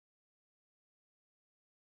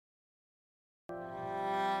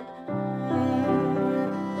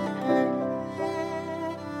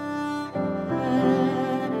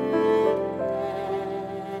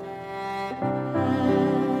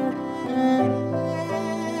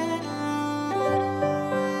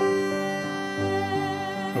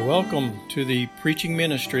Welcome to the preaching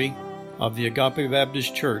ministry of the Agape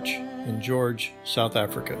Baptist Church in George, South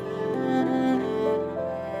Africa.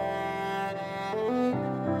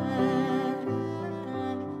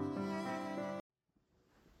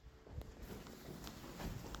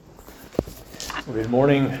 Good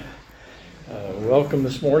morning. Welcome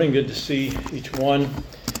this morning. Good to see each one.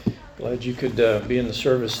 Glad you could be in the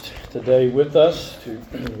service today with us to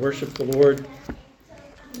worship the Lord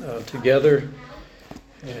together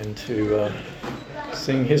and to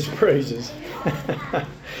sing His praises.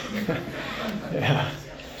 Yeah,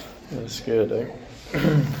 that's good.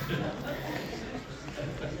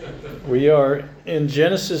 We are in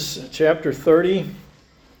Genesis chapter 30.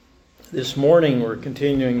 This morning we're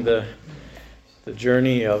continuing the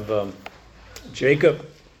journey of Jacob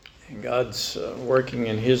and God's working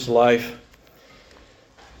in his life.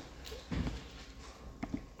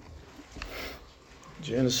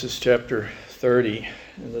 Genesis chapter 30,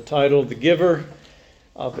 and the title, The Giver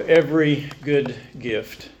of Every Good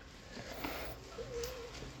Gift.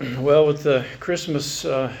 Well, with the Christmas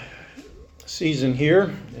season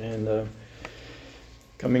here and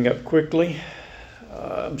coming up quickly,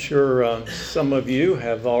 I'm sure some of you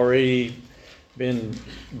have already been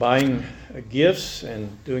buying gifts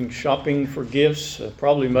and doing shopping for gifts.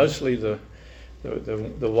 Probably mostly the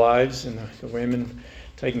wives and the women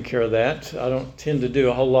taking care of that. I don't tend to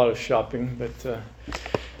do a whole lot of shopping, but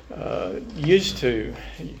used to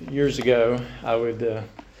years ago. I would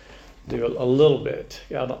do a little bit,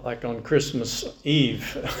 like on Christmas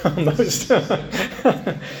Eve almost.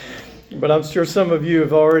 But I'm sure some of you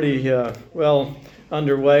have already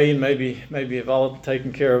underway, and maybe have all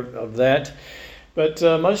taken care of that. But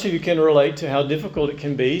most of you can relate to how difficult it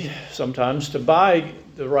can be sometimes to buy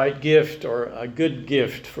the right gift or a good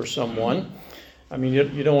gift for someone. I mean,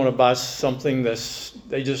 you don't want to buy something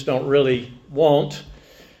they just don't really want.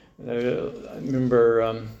 I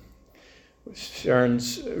remember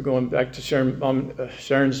going back to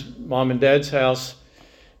Sharon's mom and dad's house,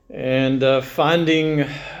 and finding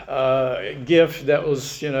a gift that was,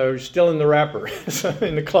 still in the wrapper,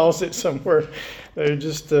 in the closet somewhere. They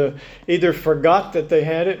just either forgot that they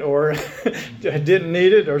had it or didn't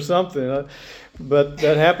need it or something. But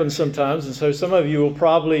that happens sometimes, and so some of you will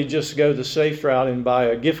probably just go the safe route and buy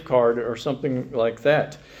a gift card or something like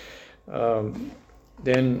that.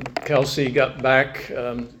 Then Kelsey got back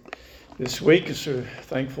this week, so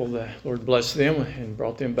thankful the Lord blessed them and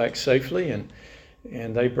brought them back safely,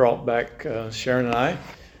 and they brought back Sharon and I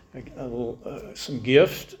some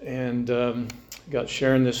gift, and got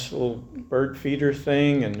Sharon this little bird feeder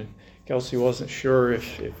thing, and Kelsey wasn't sure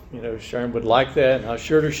if Sharon would like that, and I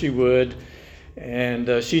assured her she would.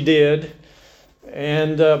 And she did,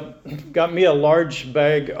 and got me a large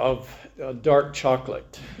bag of dark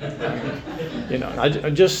chocolate.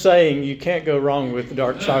 I'm just saying, you can't go wrong with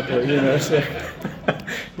dark chocolate. So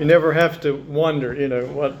you never have to wonder,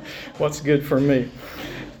 what's good for me.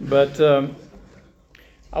 But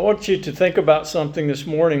I want you to think about something this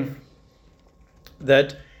morning,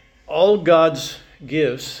 that all God's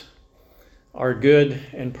gifts are good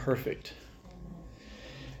and perfect.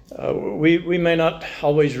 We may not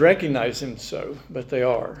always recognize them so, but they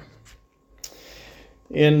are.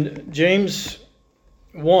 In James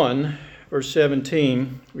 1, verse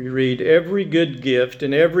 17, we read, "Every good gift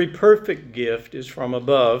and every perfect gift is from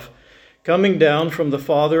above, coming down from the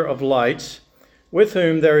Father of lights, with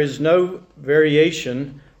whom there is no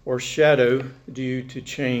variation or shadow due to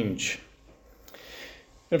change."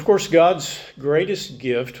 And of course, God's greatest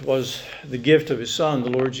gift was the gift of His Son, the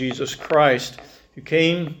Lord Jesus Christ, who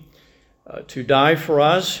came to die for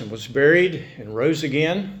us and was buried and rose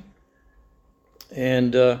again.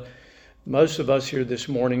 And most of us here this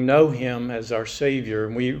morning know Him as our Savior,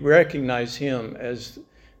 and we recognize Him as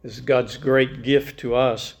God's great gift to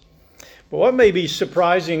us. But what may be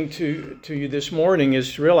surprising to you this morning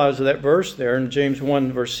is to realize that verse there in James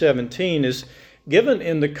 1, verse 17 is given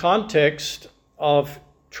in the context of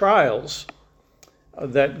trials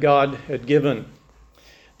that God had given.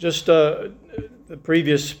 Just the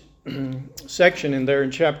previous section in there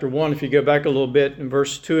in chapter 1, if you go back a little bit, in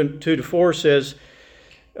verse 2 to 4 says,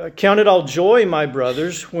 "Count it all joy, my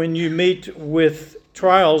brothers, when you meet with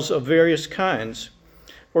trials of various kinds.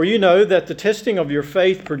 For you know that the testing of your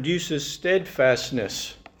faith produces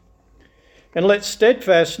steadfastness. And let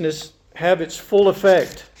steadfastness have its full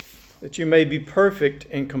effect, that you may be perfect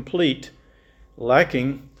and complete,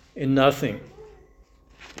 lacking in nothing."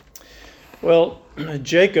 Well,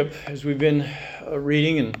 Jacob, as we've been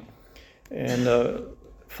reading and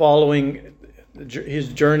following his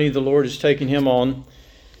journey the Lord has taken him on,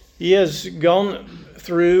 he has gone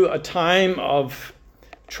through a time of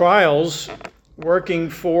trials working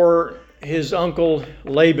for his uncle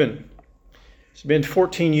Laban. It's been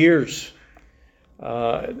 14 years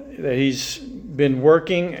that he's been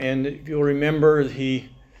working, and if you'll remember, he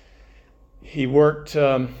worked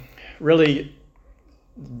really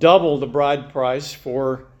double the bride price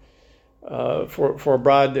for a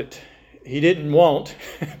bride that he didn't want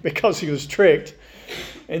because he was tricked,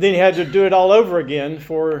 and then he had to do it all over again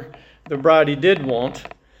for the bride he did want.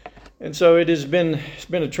 And so it's been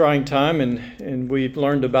a trying time, and we've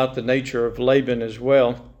learned about the nature of Laban as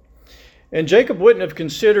well. And Jacob wouldn't have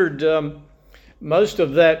considered most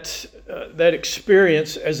of that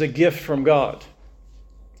experience as a gift from God.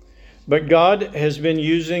 But God has been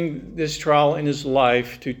using this trial in his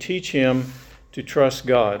life to teach him to trust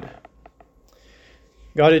God.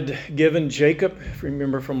 God had given Jacob, if you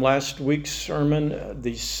remember from last week's sermon,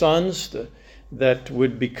 these sons that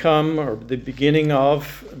would become, or the beginning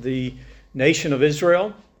of, the nation of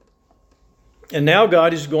Israel. And now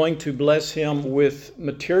God is going to bless him with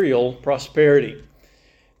material prosperity,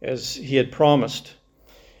 as he had promised.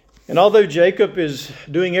 And although Jacob is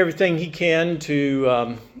doing everything he can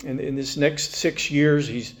to, in this next 6 years,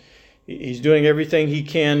 he's doing everything he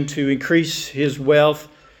can to increase his wealth,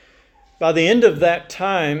 by the end of that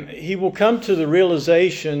time, he will come to the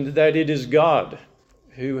realization that it is God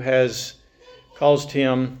who has caused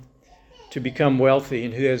him to become wealthy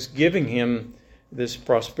and who has given him this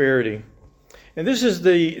prosperity. And this is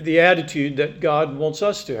the attitude that God wants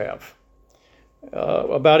us to have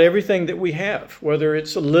about everything that we have, whether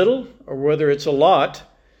it's a little or whether it's a lot.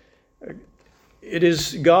 It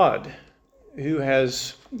is God who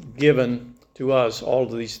has given to us all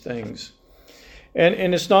of these things.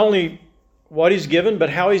 And it's not only what he's given, but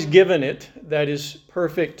how he's given it that is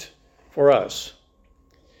perfect for us.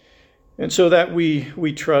 And so that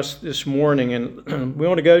we trust this morning. And we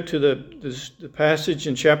want to go to the passage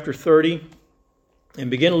in chapter 30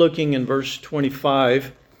 and begin looking in verse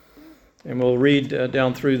 25. And we'll read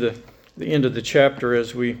down through the end of the chapter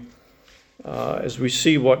as we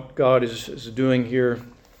see what God is doing here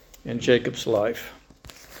in Jacob's life.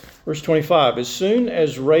 Verse 25, as soon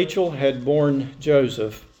as Rachel had borne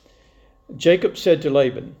Joseph, Jacob said to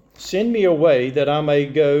Laban, send me away that I may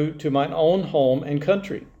go to mine own home and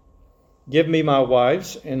country. Give me my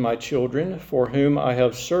wives and my children, for whom I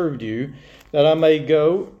have served you, that I may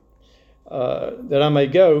go,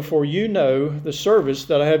 for you know the service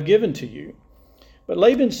that I have given to you. But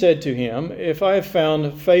Laban said to him, if I have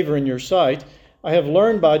found favor in your sight, I have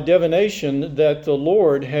learned by divination that the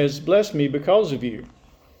Lord has blessed me because of you.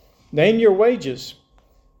 Name your wages,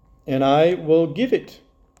 and I will give it.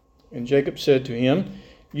 And Jacob said to him,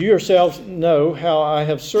 you yourselves know how I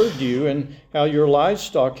have served you, and how your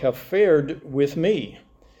livestock have fared with me.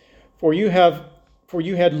 For you had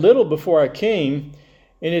little before I came,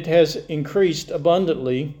 and it has increased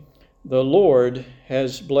abundantly. The Lord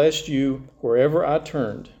has blessed you wherever I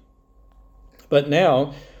turned. But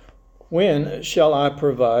now, when shall I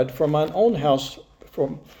provide for mine own house,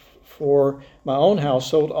 for my own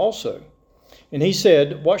household also? And he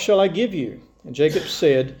said, what shall I give you? And Jacob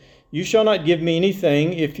said, you shall not give me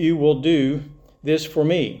anything if you will do this for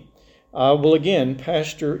me. I will again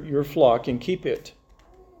pasture your flock and keep it.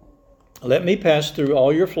 Let me pass through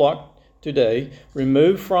all your flock today.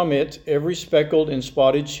 Remove from it every speckled and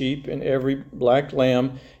spotted sheep and every black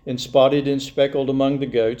lamb and spotted and speckled among the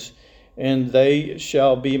goats, and they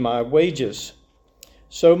shall be my wages.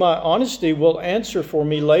 So my honesty will answer for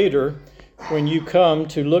me later when you come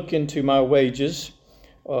to look into my wages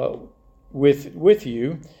with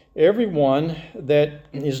you. Every one that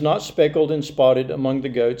is not speckled and spotted among the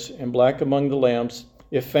goats and black among the lambs,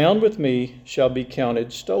 if found with me, shall be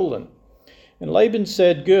counted stolen. And Laban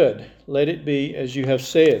said, good, let it be as you have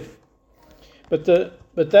said. But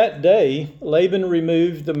that day Laban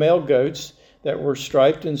removed the male goats that were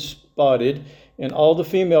striped and spotted, and all the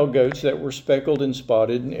female goats that were speckled and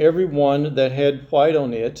spotted, and every one that had white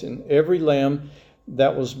on it, and every lamb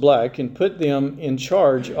that was black, and put them in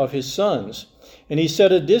charge of his sons. And he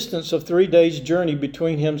set a distance of 3 days' journey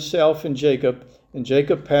between himself and Jacob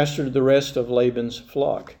pastured the rest of Laban's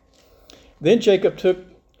flock. Then Jacob took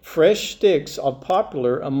fresh sticks of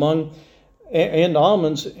poplar and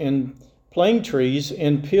almonds and plane trees,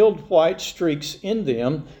 and peeled white streaks in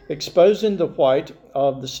them, exposing the white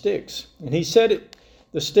of the sticks. And he set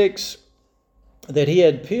the sticks that he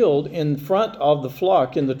had peeled in front of the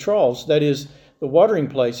flock in the troughs, that is, the watering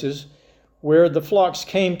places, where the flocks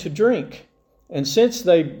came to drink. And since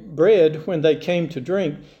they bred when they came to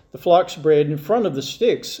drink, the flocks bred in front of the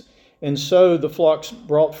sticks, and so the flocks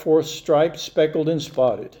brought forth striped, speckled, and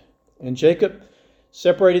spotted. And Jacob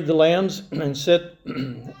separated the lambs, and set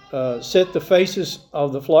the faces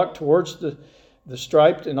of the flock towards the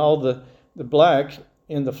striped and all the black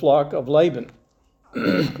in the flock of Laban.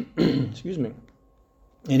 Excuse me.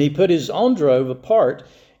 And he put his own drove apart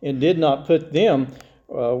and did not put them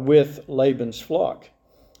with Laban's flock.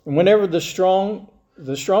 And whenever the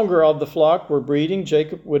stronger of the flock were breeding,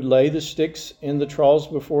 Jacob would lay the sticks in the troughs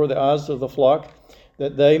before the eyes of the flock,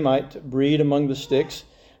 that they might breed among the sticks.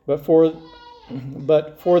 But for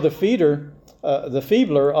the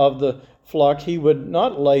feebler of the flock, he would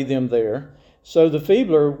not lay them there. So the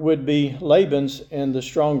feebler would be Laban's, and the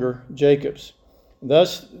stronger Jacob's.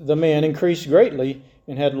 Thus the man increased greatly,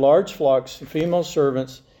 and had large flocks, female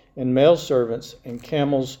servants, and male servants, and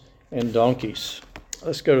camels and donkeys.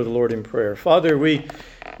 Let's go to the Lord in prayer. Father, we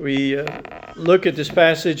look at this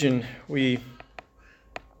passage and we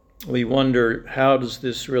wonder, how does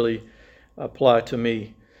this really apply to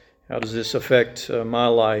me? How does this affect my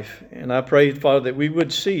life? And I pray, Father, that we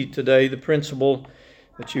would see today the principle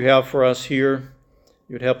that you have for us here.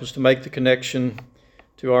 You would help us to make the connection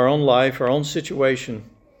to our own life, our own situation,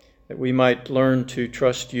 that we might learn to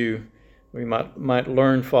trust you. We might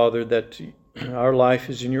learn, Father, that our life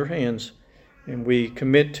is in your hands, and we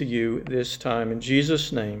commit to you this time. In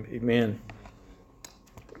Jesus' name, amen.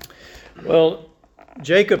 Well,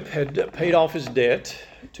 Jacob had paid off his debt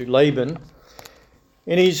to Laban,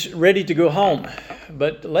 and he's ready to go home.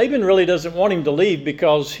 But Laban really doesn't want him to leave,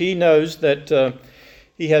 because he knows that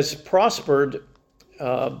he has prospered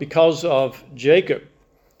because of Jacob.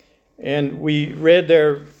 And we read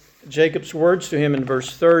there Jacob's words to him in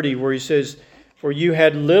verse 30, where he says, "For you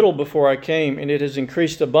had little before I came, and it has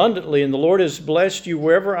increased abundantly, and the Lord has blessed you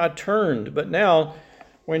wherever I turned. But now,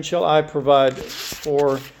 when shall I provide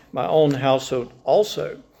for my own household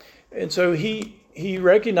also?" And so he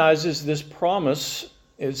recognizes this promise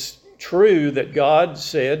is true, that God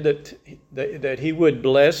said that he would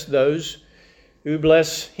bless those who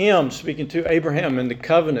bless him, speaking to Abraham and the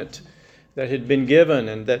covenant that had been given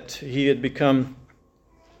and that he had become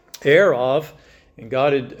heir of. And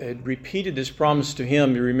God had repeated this promise to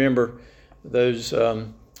him. You remember those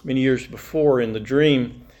many years before in the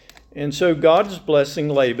dream. And so God is blessing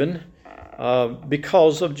Laban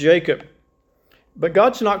because of Jacob. But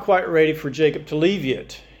God's not quite ready for Jacob to leave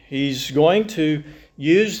yet. He's going to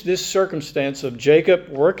use this circumstance of Jacob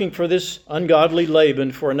working for this ungodly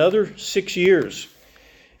Laban for another 6 years.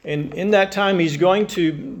 And in that time, he's going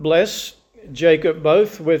to bless Jacob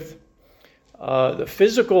both with the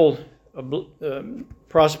physical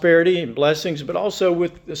prosperity and blessings, but also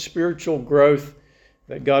with the spiritual growth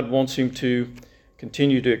that God wants him to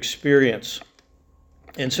continue to experience.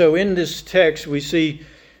 And so in this text, we see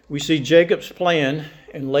Jacob's plan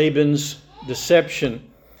and Laban's deception.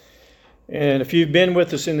 And if you've been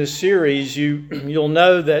with us in this series, you'll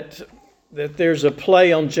know that there's a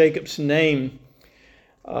play on Jacob's name,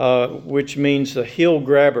 which means the heel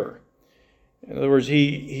grabber. In other words,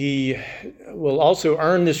 he will also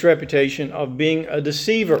earn this reputation of being a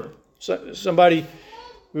deceiver, somebody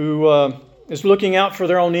who is looking out for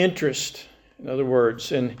their own interest, in other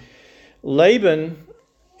words. And Laban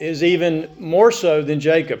is even more so than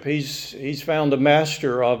Jacob. He's found a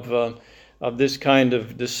master of this kind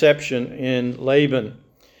of deception in Laban.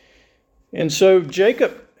 And so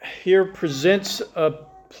Jacob here presents a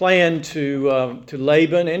plan to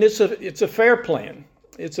Laban, and it's a fair plan.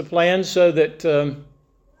 It's a plan so that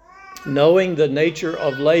knowing the nature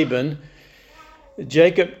of Laban,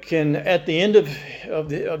 Jacob can, at the end of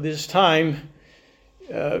this time,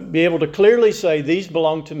 be able to clearly say, these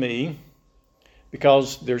belong to me,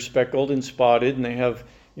 because they're speckled and spotted, and they have,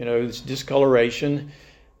 this discoloration.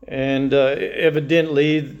 And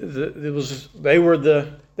evidently, they were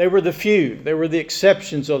the few. They were the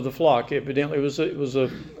exceptions of the flock. Evidently, it was a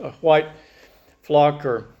white flock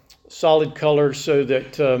or solid color, so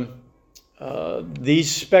that these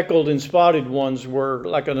speckled and spotted ones were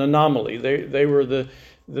like an anomaly. They were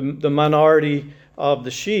the minority of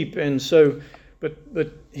the sheep, and so, but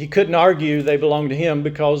he couldn't argue they belonged to him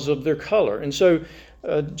because of their color. And so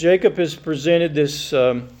Jacob has presented this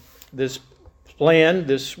plan,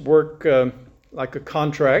 this work like a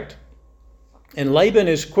contract, and Laban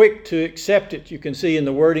is quick to accept it. You can see in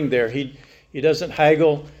the wording there, he doesn't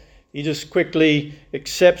haggle. He just quickly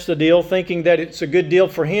accepts the deal, thinking that it's a good deal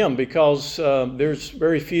for him, because there's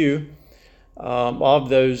very few of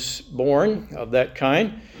those born of that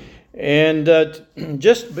kind. And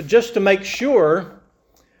just to make sure,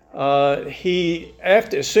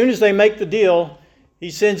 as soon as they make the deal, he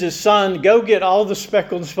sends his son, go get all the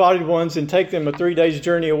speckled and spotted ones and take them a 3 days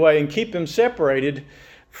journey away and keep them separated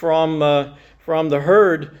from the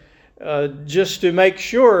herd, just to make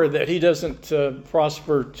sure that he doesn't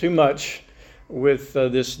prosper too much with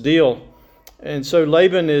this deal. And so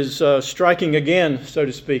Laban is striking again, so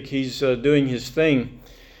to speak. He's doing his thing.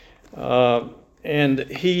 And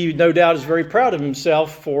he, no doubt, is very proud of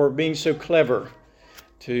himself for being so clever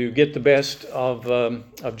to get the best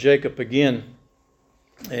of Jacob again,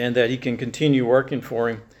 and that he can continue working for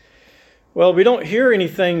him. Well, we don't hear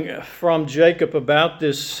anything from Jacob about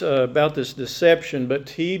this deception, but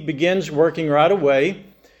he begins working right away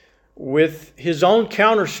with his own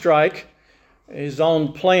counterstrike, his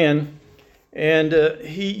own plan. And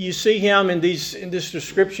you see him in this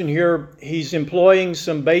description here. He's employing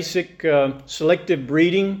some basic selective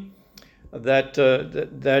breeding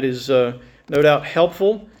that is no doubt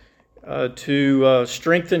helpful to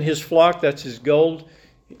strengthen his flock. That's his goal.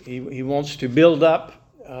 He wants to build up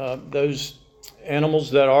those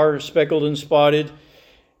animals that are speckled and spotted.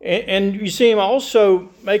 And you see him also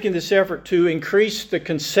making this effort to increase the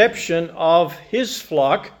conception of his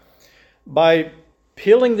flock by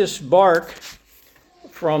peeling this bark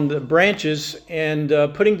from the branches and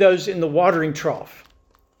putting those in the watering trough.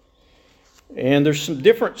 And there's some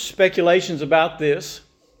different speculations about this,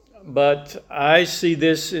 but I see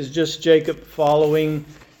this as just Jacob following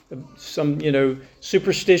some,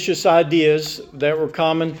 superstitious ideas that were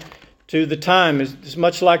common to the time. It's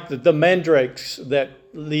much like the mandrakes that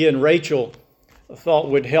Leah and Rachel thought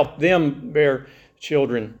would help them bear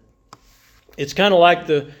children. It's kind of like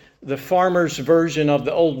the farmer's version of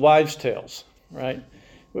the old wives' tales, right?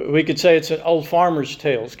 We could say it's an old farmer's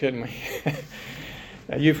tales, couldn't we?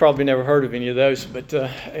 Now, you've probably never heard of any of those, but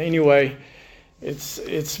anyway,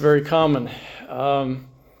 it's very common.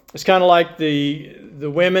 It's kind of like the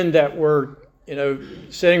women that were,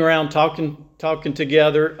 sitting around talking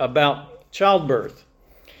together about childbirth.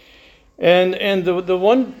 And the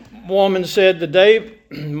one woman said, the day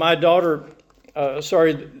my daughter was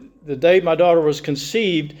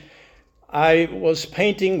conceived, I was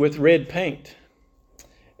painting with red paint.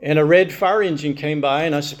 And a red fire engine came by,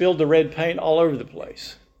 and I spilled the red paint all over the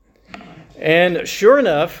place. And sure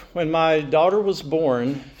enough, when my daughter was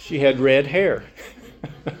born, she had red hair.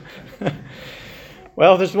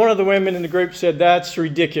 Well, there's one of the women in the group said, that's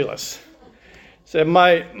ridiculous. Said,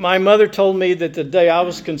 my mother told me that the day I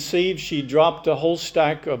was conceived, she dropped a whole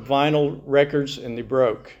stack of vinyl records and they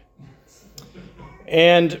broke.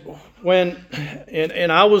 And when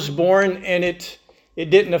I was born, and it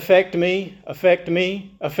didn't affect me.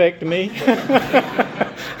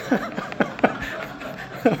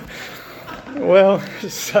 Well,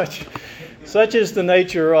 such is the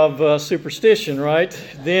nature of superstition, right?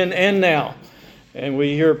 Then and now. And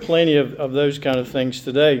we hear plenty of those kind of things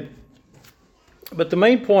today. But the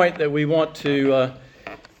main point that we want to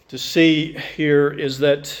see here is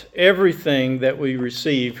that everything that we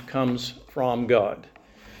receive comes from God.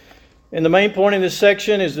 And the main point in this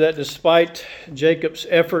section is that despite Jacob's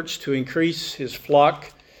efforts to increase his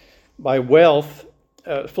flock by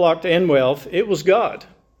flock and wealth, it was God.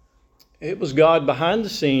 It was God behind the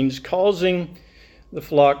scenes causing the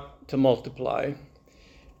flock to multiply.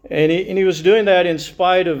 And he was doing that in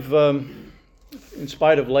spite of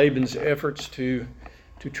Laban's efforts to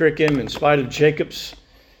trick him, in spite of Jacob's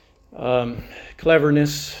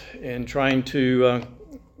cleverness in trying to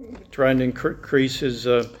increase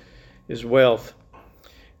his wealth.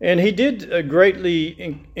 And he did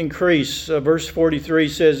greatly increase. Verse 43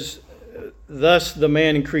 says, thus the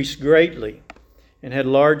man increased greatly and had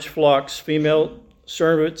large flocks, female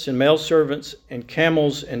servants and male servants, and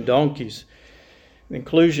camels and donkeys. The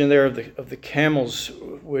inclusion there of the camels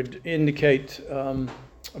would indicate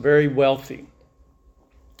very wealthy.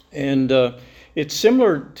 And it's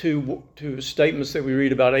similar to statements that we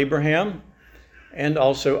read about Abraham and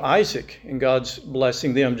also Isaac, and God's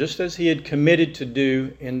blessing them, just as he had committed to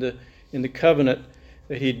do in the covenant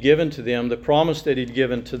that he had given to them, the promise that he'd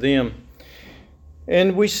given to them.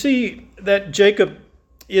 And we see that Jacob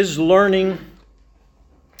is learning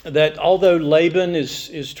that although Laban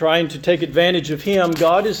is trying to take advantage of him,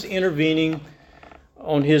 God is intervening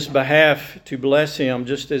on his behalf to bless him,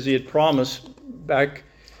 just as he had promised back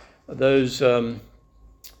those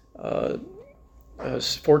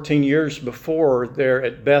 14 years before there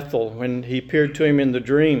at Bethel, when he appeared to him in the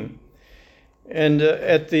dream. And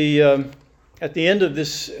at the end of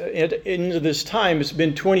this time, it's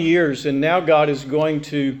been 20 years, and now God is going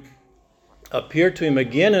to appear to him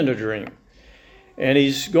again in a dream. And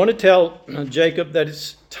he's going to tell Jacob that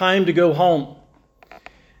it's time to go home.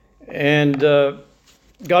 And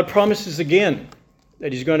God promises again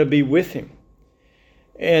that he's going to be with him.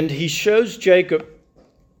 And he shows Jacob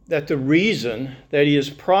that the reason that he has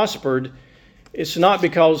prospered it's not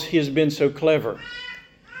because he has been so clever,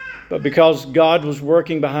 but because God was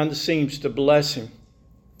working behind the scenes to bless him.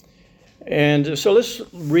 And so let's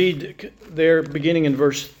read there, beginning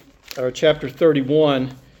in chapter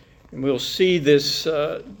 31, and we'll see this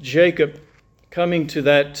Jacob coming to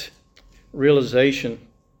that realization.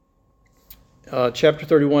 Chapter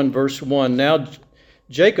 31, verse 1. Now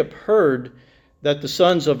Jacob heard that the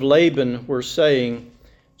sons of Laban were saying,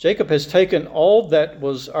 Jacob has taken all that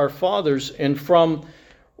was our father's, and from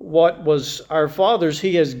what was our father's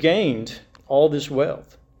he has gained all this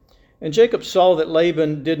wealth. And Jacob saw that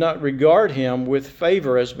Laban did not regard him with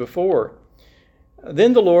favor as before.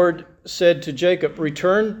 Then the Lord said to Jacob,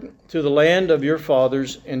 return to the land of your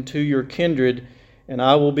fathers and to your kindred, and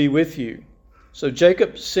I will be with you. So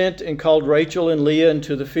Jacob sent and called Rachel and Leah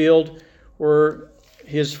into the field where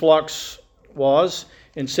his flocks was,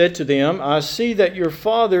 and said to them, I see that your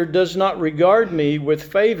father does not regard me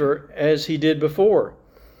with favor as he did before.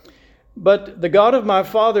 But the God of my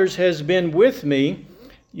fathers has been with me.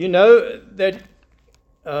 You know that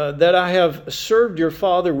I have served your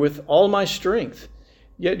father with all my strength.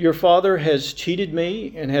 Yet your father has cheated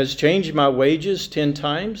me and has changed my wages 10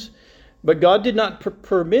 times. But God did not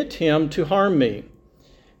permit him to harm me.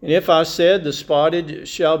 And if I said, the spotted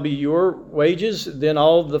shall be your wages, then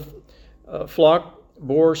all the flock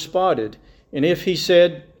bore spotted. And if he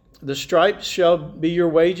said, the striped shall be your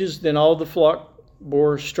wages, then all the flock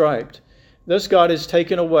bore striped. Thus God has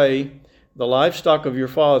taken away the livestock of your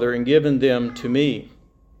father and given them to me.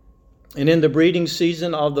 And in the breeding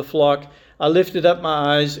season of the flock, I lifted up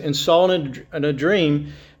my eyes and saw in a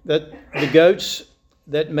dream that the goats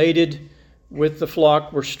that mated with the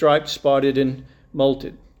flock were striped, spotted, and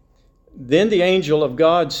molted. Then the angel of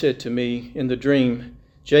God said to me in the dream,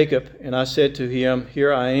 Jacob, and I said to him,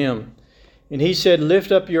 here I am. And he said,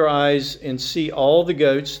 lift up your eyes and see all the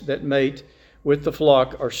goats that mate with the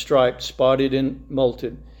flock are striped, spotted, and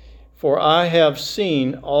molted. For I have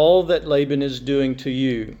seen all that Laban is doing to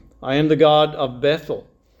you. I am the God of Bethel,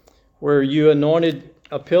 where you anointed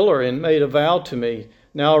a pillar and made a vow to me.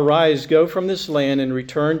 Now arise, go from this land and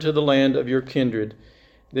return to the land of your kindred.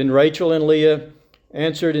 Then Rachel and Leah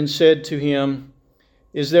answered and said to him,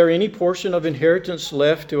 is there any portion of inheritance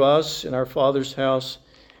left to us in our father's house?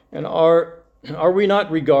 And are we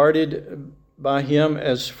not regarded by him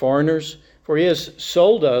as foreigners? For he has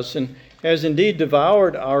sold us and has indeed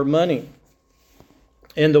devoured our money.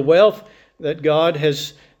 And the wealth that God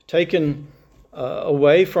has taken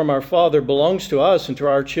away from our father belongs to us and to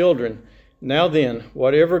our children. Now then,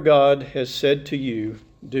 whatever God has said to you,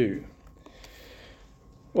 do.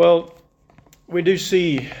 Well, we do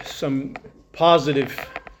see some positive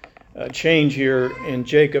change here in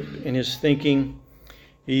Jacob in his thinking.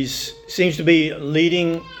 He seems to be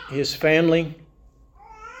leading his family.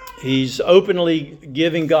 He's openly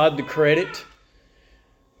giving God the credit,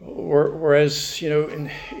 whereas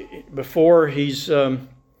before he's trying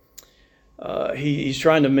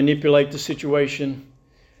to manipulate the situation.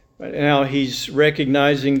 But now he's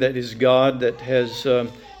recognizing that it's God that has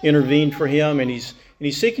intervened for him, and he's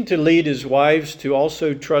seeking to lead his wives to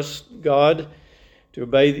also trust God, to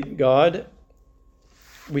obey God.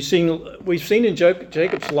 We've seen in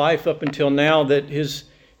Jacob's life up until now that his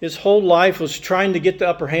whole life was trying to get the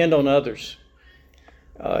upper hand on others.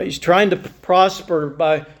 He's trying to prosper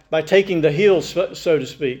by taking the heel, so to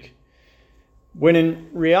speak. When in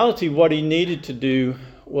reality, what he needed to do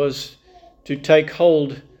was to take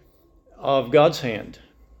hold of God's hand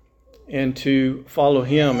and to follow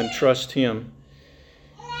him and trust him.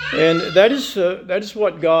 And that is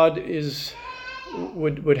what God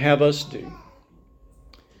would have us do,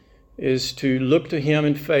 is to look to him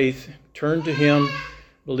in faith, turn to him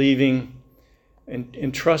believing,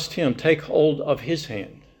 and trust him, take hold of his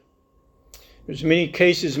hand. There's many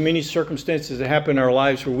cases, many circumstances that happen in our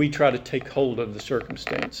lives where we try to take hold of the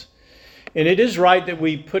circumstance. And it is right that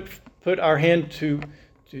we put our hand to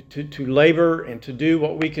labor and to do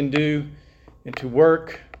what we can do and to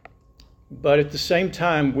work. But at the same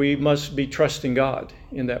time, we must be trusting God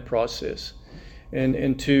in that process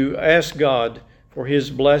and to ask God for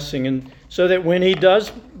his blessing, and so that when he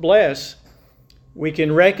does bless, we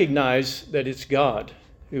can recognize that it's God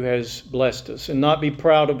who has blessed us and not be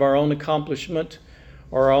proud of our own accomplishment,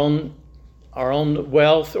 our own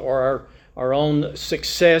wealth, or our own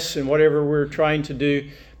success in whatever we're trying to do,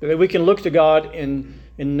 but that we can look to God and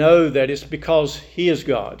know that it's because he is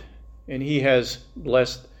God and he has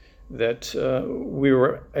blessed that we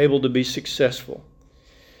were able to be successful.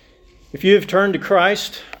 If you have turned to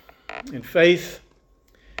Christ in faith,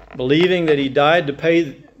 believing that he died to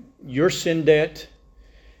pay your sin debt,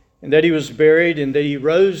 and that he was buried, and that he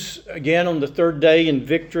rose again on the third day in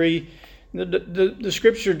victory. The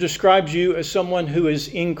Scripture describes you as someone who is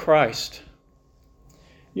in Christ.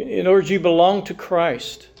 In other words, you belong to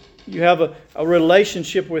Christ. You have a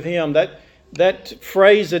relationship with Him. That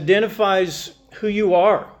phrase identifies who you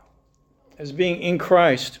are as being in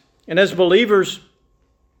Christ. And as believers,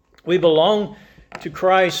 we belong to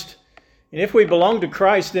Christ. And if we belong to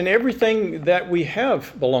Christ, then everything that we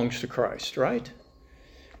have belongs to Christ, right?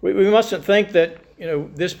 We mustn't think that,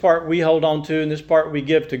 this part we hold on to and this part we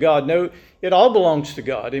give to God. No, it all belongs to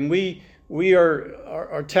God. And we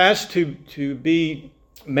are tasked to be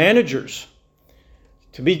managers,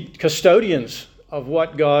 to be custodians of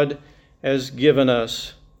what God has given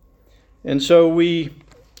us. And so we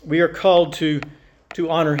are called to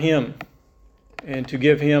honor Him and to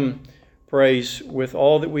give Him praise with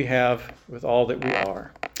all that we have, with all that we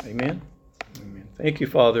are. Amen? Amen. Thank you,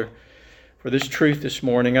 Father, for this truth this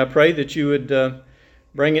morning. I pray that you would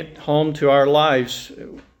bring it home to our lives,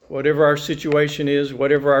 whatever our situation is,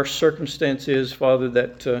 whatever our circumstance is, Father,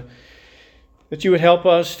 that you would help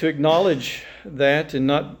us to acknowledge that and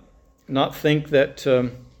not think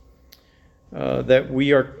that that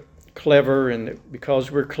we are clever, and that because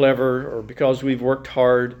we're clever or because we've worked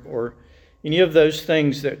hard or any of those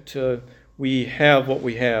things that we have what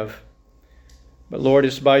we have. But Lord,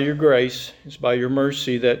 it's by your grace, it's by your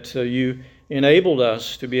mercy that you enabled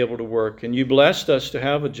us to be able to work, and you blessed us to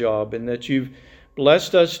have a job, and that you've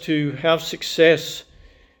blessed us to have success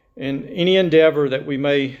in any endeavor that we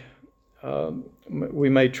may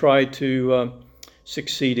try to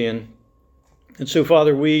succeed in. And so,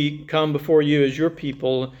 Father, we come before you as your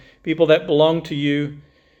people that belong to you,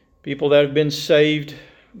 people that have been saved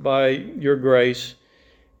by your grace,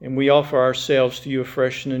 and we offer ourselves to you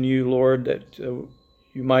afresh and anew, Lord, that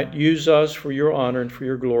you might use us for your honor and for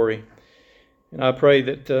your glory. And I pray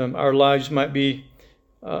that our lives might be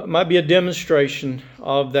a demonstration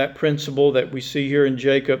of that principle that we see here in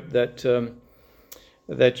Jacob, that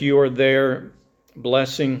you are there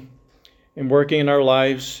blessing and working in our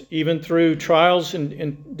lives, even through trials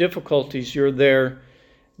and difficulties. You're there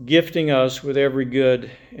gifting us with every good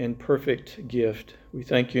and perfect gift. We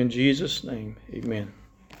thank you in Jesus' name. Amen.